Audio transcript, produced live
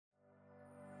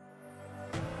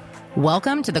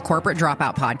Welcome to the Corporate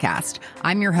Dropout Podcast.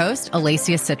 I'm your host,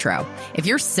 Alacia Citro. If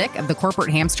you're sick of the corporate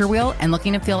hamster wheel and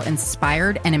looking to feel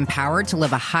inspired and empowered to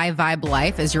live a high vibe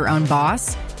life as your own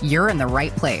boss, you're in the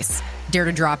right place. Dare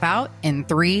to drop out in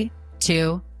 3,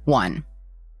 2, 1.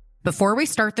 Before we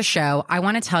start the show, I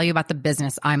want to tell you about the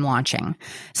business I'm launching.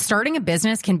 Starting a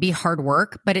business can be hard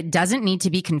work, but it doesn't need to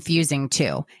be confusing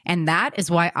too. And that is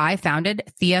why I founded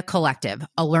Thea Collective,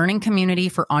 a learning community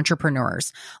for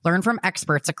entrepreneurs. Learn from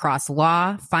experts across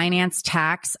law, finance,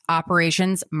 tax,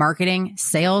 operations, marketing,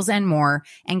 sales, and more,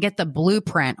 and get the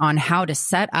blueprint on how to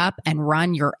set up and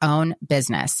run your own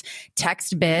business.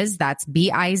 Text BIZ, that's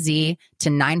B-I-Z, to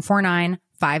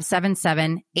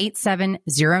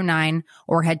 949-577-8709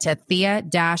 or head to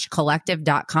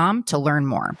thea-collective.com to learn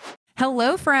more.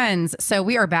 Hello, friends. So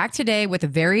we are back today with a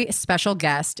very special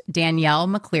guest, Danielle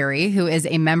McCleerey, who is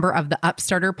a member of the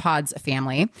Upstarter Pods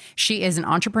family. She is an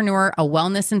entrepreneur, a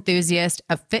wellness enthusiast,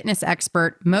 a fitness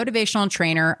expert, motivational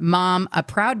trainer, mom, a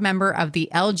proud member of the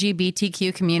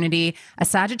LGBTQ community, a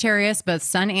Sagittarius, both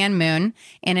sun and moon,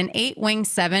 and an 8-wing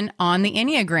 7 on the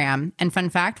Enneagram. And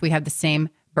fun fact, we have the same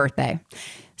birthday.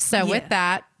 So with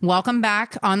that, welcome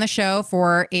back on the show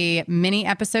for a mini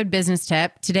episode business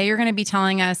tip. Today, you're going to be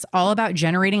telling us all about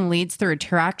generating leads through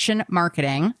attraction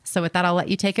marketing. So with that, I'll let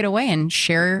you take it away and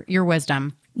share your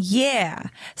wisdom. Yeah.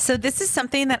 So this is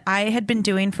something that I had been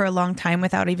doing for a long time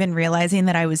without even realizing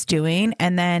that I was doing.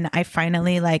 And then I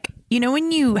finally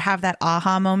when you have that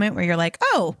aha moment where you're like,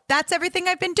 oh, that's everything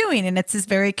I've been doing. And it's this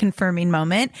very confirming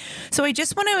moment. So I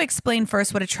just want to explain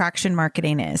first what attraction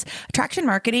marketing is. Attraction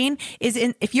marketing is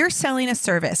if you're selling a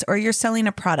service or you're selling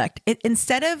a product,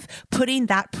 instead of putting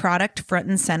that product front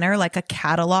and center like a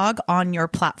catalog on your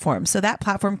platform. So that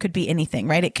platform could be anything,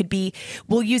 right? It could be,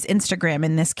 we'll use Instagram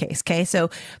in this case. Okay. So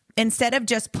instead of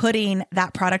just putting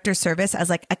that product or service as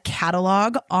like a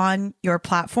catalog on your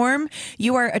platform,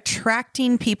 you are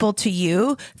attracting people to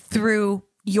you through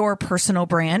your personal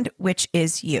brand, which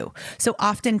is you. So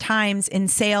oftentimes in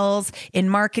sales, in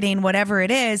marketing, whatever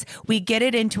it is, we get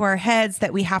it into our heads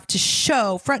that we have to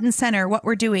show front and center what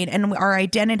we're doing. And our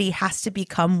identity has to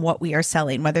become what we are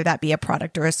selling, whether that be a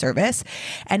product or a service.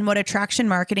 And what attraction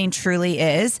marketing truly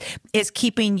is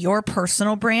keeping your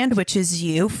personal brand, which is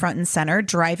you, front and center,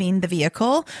 driving the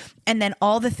vehicle. And then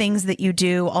all the things that you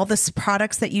do, all the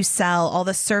products that you sell, all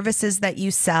the services that you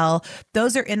sell,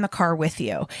 those are in the car with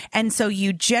you. And so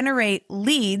you generate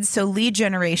leads. So lead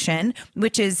generation,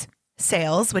 which is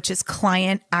sales, which is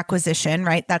client acquisition,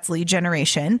 right? That's lead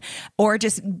generation, or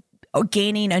just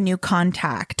gaining a new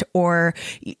contact, or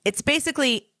it's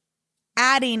basically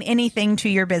adding anything to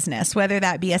your business, whether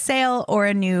that be a sale or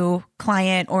a new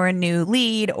client or a new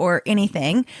lead or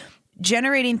anything.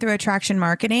 Generating through attraction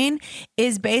marketing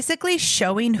is basically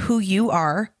showing who you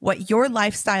are, what your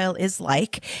lifestyle is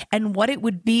like, and what it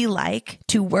would be like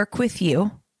to work with you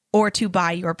or to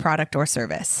buy your product or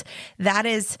service. That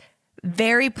is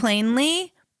very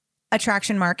plainly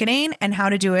attraction marketing and how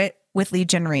to do it with lead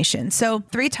generation. So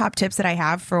 3 top tips that I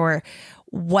have for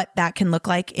what that can look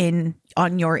like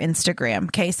on your Instagram.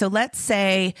 Okay. So let's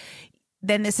say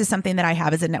then this is something that I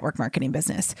have as a network marketing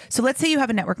business. So let's say you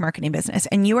have a network marketing business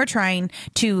and you are trying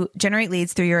to generate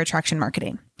leads through your attraction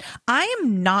marketing. I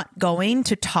am not going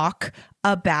to talk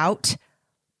about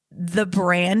the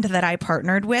brand that I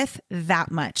partnered with that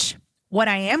much. What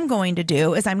I am going to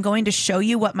do is I'm going to show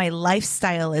you what my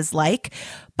lifestyle is like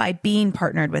by being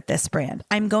partnered with this brand.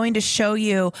 I'm going to show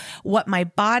you what my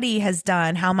body has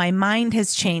done, how my mind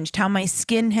has changed, how my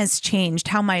skin has changed,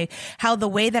 how the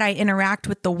way that I interact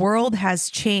with the world has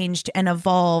changed and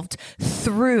evolved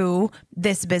through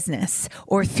this business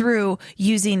or through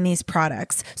using these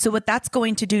products. So what that's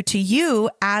going to do to you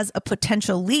as a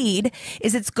potential lead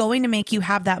is it's going to make you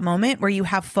have that moment where you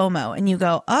have FOMO and you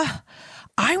go, oh,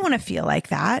 I want to feel like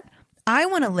that. I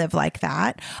want to live like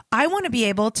that. I want to be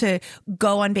able to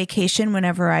go on vacation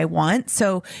whenever I want.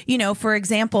 So, for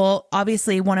example,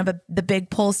 obviously one of the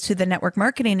big pulls to the network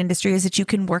marketing industry is that you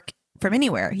can work from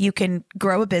anywhere. You can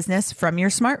grow a business from your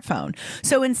smartphone.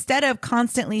 So instead of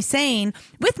constantly saying,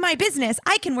 with my business,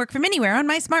 I can work from anywhere on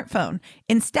my smartphone,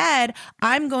 instead,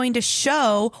 I'm going to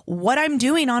show what I'm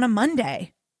doing on a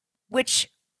Monday,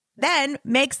 which then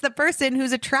makes the person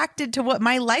who's attracted to what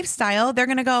my lifestyle, they're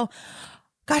going to go,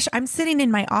 gosh, I'm sitting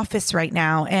in my office right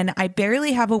now and I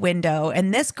barely have a window.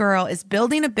 And this girl is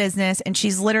building a business and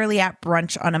she's literally at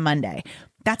brunch on a Monday.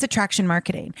 That's attraction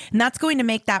marketing. And that's going to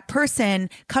make that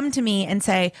person come to me and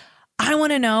say, I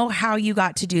want to know how you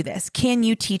got to do this. Can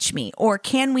you teach me? Or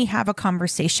can we have a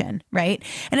conversation? Right.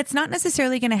 And it's not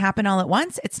necessarily going to happen all at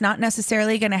once. It's not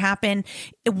necessarily going to happen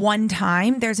one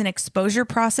time. There's an exposure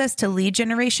process to lead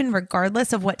generation,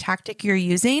 regardless of what tactic you're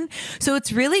using. So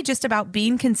it's really just about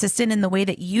being consistent in the way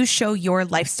that you show your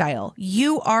lifestyle.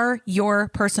 You are your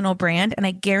personal brand. And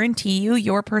I guarantee you,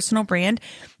 your personal brand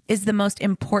is the most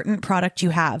important product you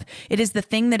have. It is the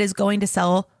thing that is going to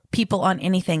sell people on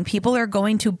anything. People are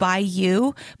going to buy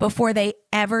you before they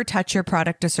ever touch your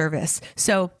product or service.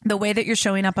 So the way that you're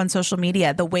showing up on social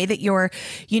media, the way that you're,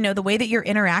 the way that you're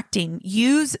interacting,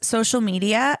 use social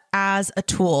media as a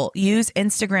tool, use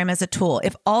Instagram as a tool.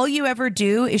 If all you ever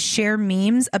do is share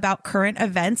memes about current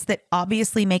events that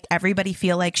obviously make everybody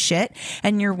feel like shit,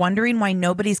 and you're wondering why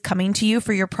nobody's coming to you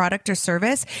for your product or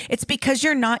service, it's because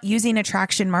you're not using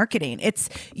attraction marketing.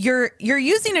 You're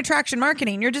using attraction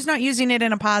marketing. You're just not using it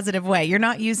in a positive way. You're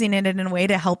not using it in a way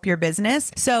to help your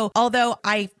business. So although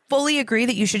I fully agree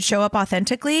that you should show up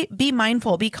authentically, be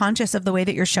mindful, be conscious of the way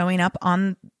that you're showing up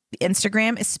on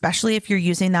Instagram, especially if you're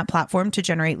using that platform to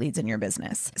generate leads in your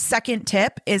business. Second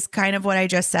tip is kind of what I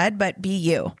just said, but be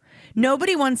you.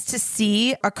 Nobody wants to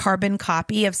see a carbon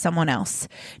copy of someone else.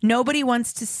 Nobody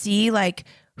wants to see like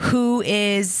who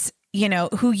is,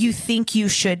 who you think you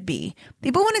should be.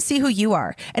 People want to see who you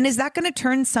are. And is that going to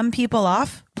turn some people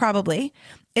off? Probably.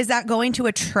 Is that going to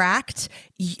attract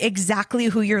exactly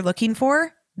who you're looking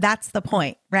for? That's the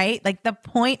point, right? Like the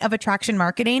point of attraction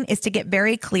marketing is to get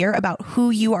very clear about who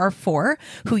you are for,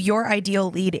 who your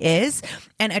ideal lead is,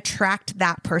 and attract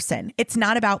that person. It's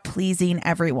not about pleasing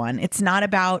everyone. It's not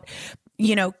about,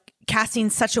 casting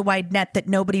such a wide net that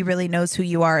nobody really knows who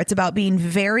you are. It's about being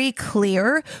very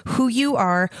clear who you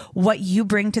are, what you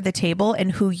bring to the table,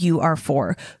 and who you are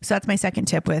for. So that's my second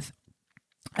tip with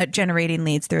generating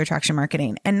leads through attraction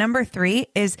marketing. And number 3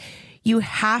 is you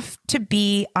have to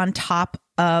be on top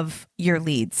of your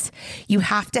leads. You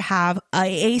have to have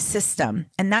a system,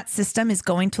 and that system is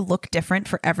going to look different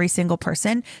for every single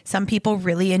person. Some people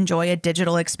really enjoy a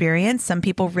digital experience. Some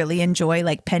people really enjoy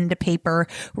like pen to paper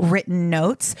written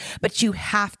notes, but you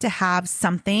have to have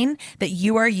something that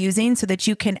you are using so that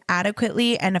you can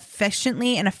adequately and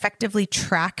efficiently and effectively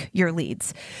track your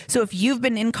leads. So if you've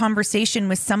been in conversation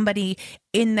with somebody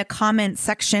in the comment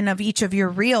section of each of your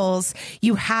reels,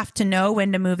 you have to know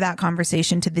when to move that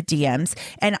conversation to the DMs.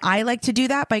 And I like to do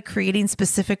that by creating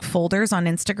specific folders on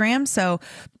Instagram. So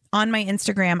on my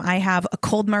Instagram, I have a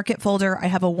cold market folder. I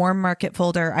have a warm market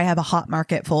folder. I have a hot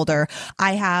market folder.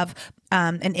 I have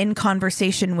an in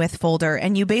conversation with folder.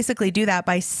 And you basically do that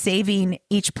by saving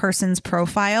each person's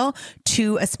profile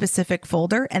to a specific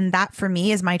folder. And that for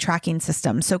me is my tracking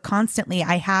system. So constantly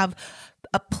I have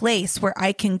a place where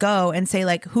I can go and say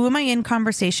like, who am I in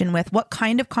conversation with? What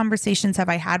kind of conversations have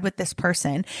I had with this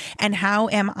person? And how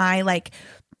am I like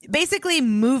basically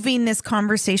moving this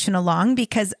conversation along?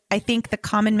 Because I think the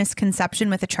common misconception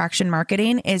with attraction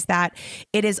marketing is that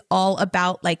it is all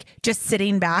about like just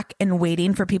sitting back and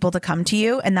waiting for people to come to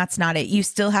you. And that's not it. You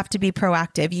still have to be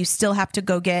proactive. You still have to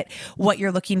go get what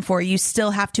you're looking for. You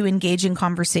still have to engage in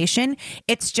conversation.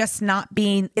 It's just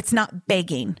it's not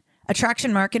begging.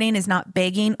 Attraction marketing is not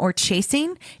begging or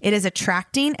chasing. It is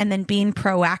attracting and then being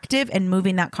proactive and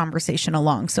moving that conversation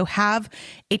along. So have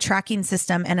a tracking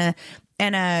system and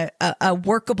a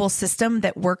workable system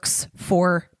that works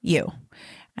for you.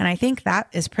 And I think that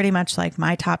is pretty much like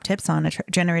my top tips on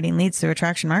generating leads through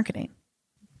attraction marketing.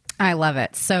 I love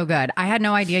it. So good. I had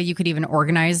no idea you could even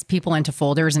organize people into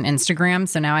folders in Instagram.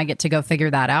 So now I get to go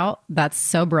figure that out. That's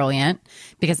so brilliant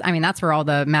because that's where all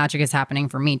the magic is happening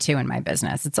for me too in my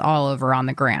business. It's all over on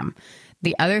the gram.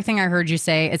 The other thing I heard you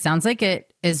say, it sounds like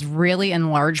it is really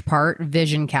in large part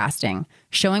vision casting,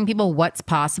 showing people what's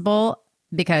possible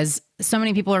because so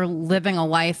many people are living a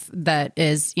life that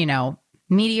is,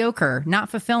 mediocre, not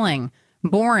fulfilling,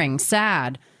 boring,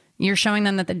 sad. You're showing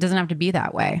them that it doesn't have to be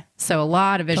that way. So a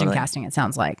lot of vision casting, it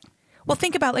sounds like. Well,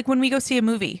 think about like when we go see a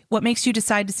movie, what makes you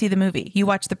decide to see the movie? You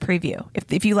watch the preview.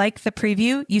 If you like the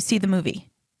preview, you see the movie,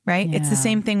 right? Yeah, it's the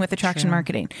same thing with attraction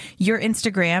marketing. Your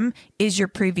Instagram is your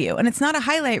preview and it's not a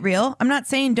highlight reel. I'm not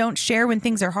saying don't share when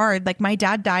things are hard. Like my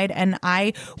dad died and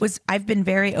I've been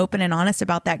very open and honest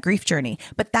about that grief journey,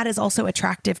 but that is also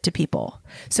attractive to people.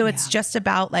 So it's just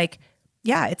about like,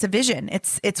 it's a vision.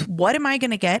 It's what am I going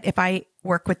to get if I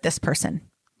work with this person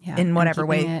in whatever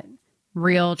way? It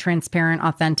real, transparent,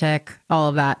 authentic, all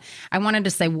of that. I wanted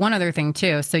to say one other thing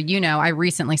too. So, I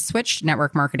recently switched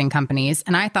network marketing companies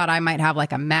and I thought I might have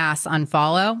like a mass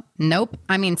unfollow. Nope.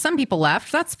 Some people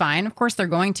left. That's fine. Of course they're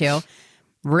going to.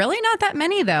 Really not that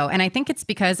many though. And I think it's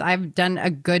because I've done a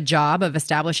good job of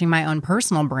establishing my own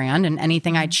personal brand, and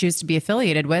anything I choose to be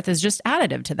affiliated with is just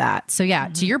additive to that. So yeah,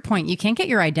 to your point, you can't get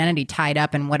your identity tied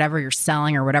up in whatever you're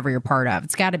selling or whatever you're part of.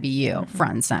 It's got to be you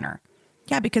front and center.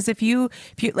 Yeah, because if you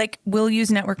like, we'll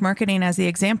use network marketing as the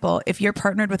example. If you're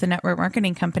partnered with a network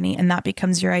marketing company and that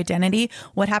becomes your identity,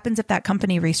 what happens if that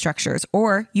company restructures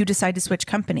or you decide to switch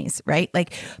companies, right?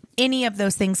 Like any of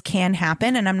those things can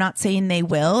happen. And I'm not saying they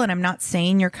will, and I'm not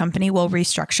saying your company will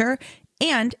restructure.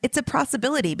 And it's a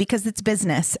possibility because it's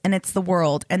business and it's the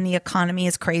world and the economy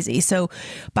is crazy. So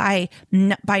by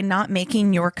not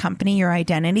making your company your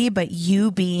identity, but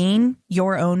you being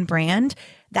your own brand,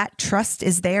 that trust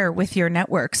is there with your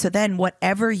network. So then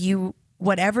whatever you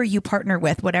partner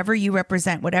with, whatever you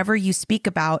represent, whatever you speak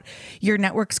about, your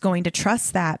network's going to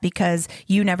trust that because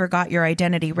you never got your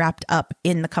identity wrapped up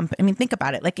in the company. I mean, think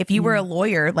about it. Like if you were a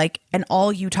lawyer, like, and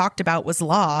all you talked about was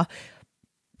law,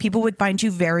 people would find you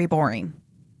very boring.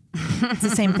 It's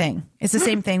the same thing. It's the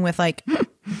same thing with like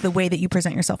the way that you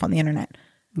present yourself on the internet.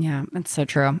 Yeah, it's so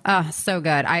true. Oh, so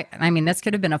good. I mean, this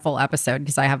could have been a full episode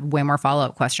because I have way more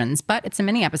follow-up questions, but it's a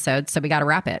mini episode, so we got to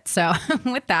wrap it. So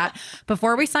with that,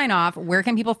 before we sign off, where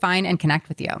can people find and connect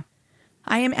with you?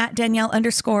 I am at Danielle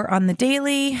 _ on the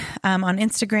daily on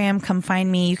Instagram. Come find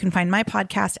me. You can find my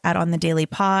podcast at On the Daily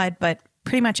Pod, but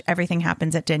pretty much everything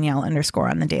happens at Danielle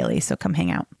 _ on the daily. So come hang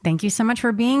out. Thank you so much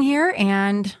for being here,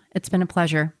 and it's been a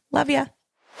pleasure. Love ya.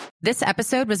 This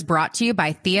episode was brought to you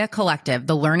by Thea Collective,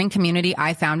 the learning community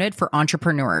I founded for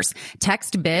entrepreneurs.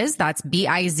 Text BIZ, that's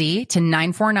BIZ, to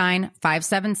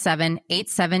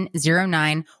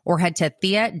 949-577-8709 or head to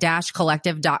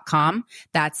thea-collective.com.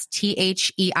 That's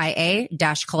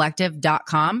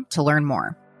THEIA-collective.com to learn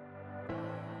more.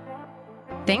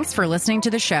 Thanks for listening to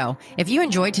the show. If you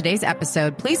enjoyed today's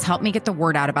episode, please help me get the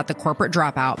word out about the corporate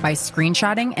dropout by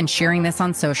screenshotting and sharing this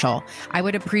on social. I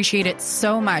would appreciate it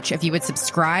so much if you would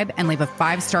subscribe and leave a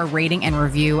 5-star rating and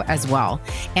review as well.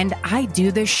 And I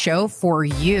do this show for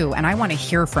you, and I want to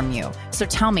hear from you. So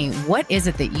tell me, what is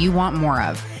it that you want more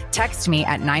of? Text me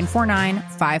at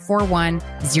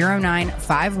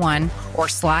 949-541-0951 or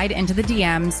slide into the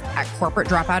DMs at Corporate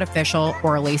Dropout Official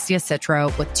or Alacia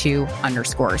Citro with 2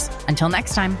 underscores. Until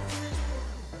next time.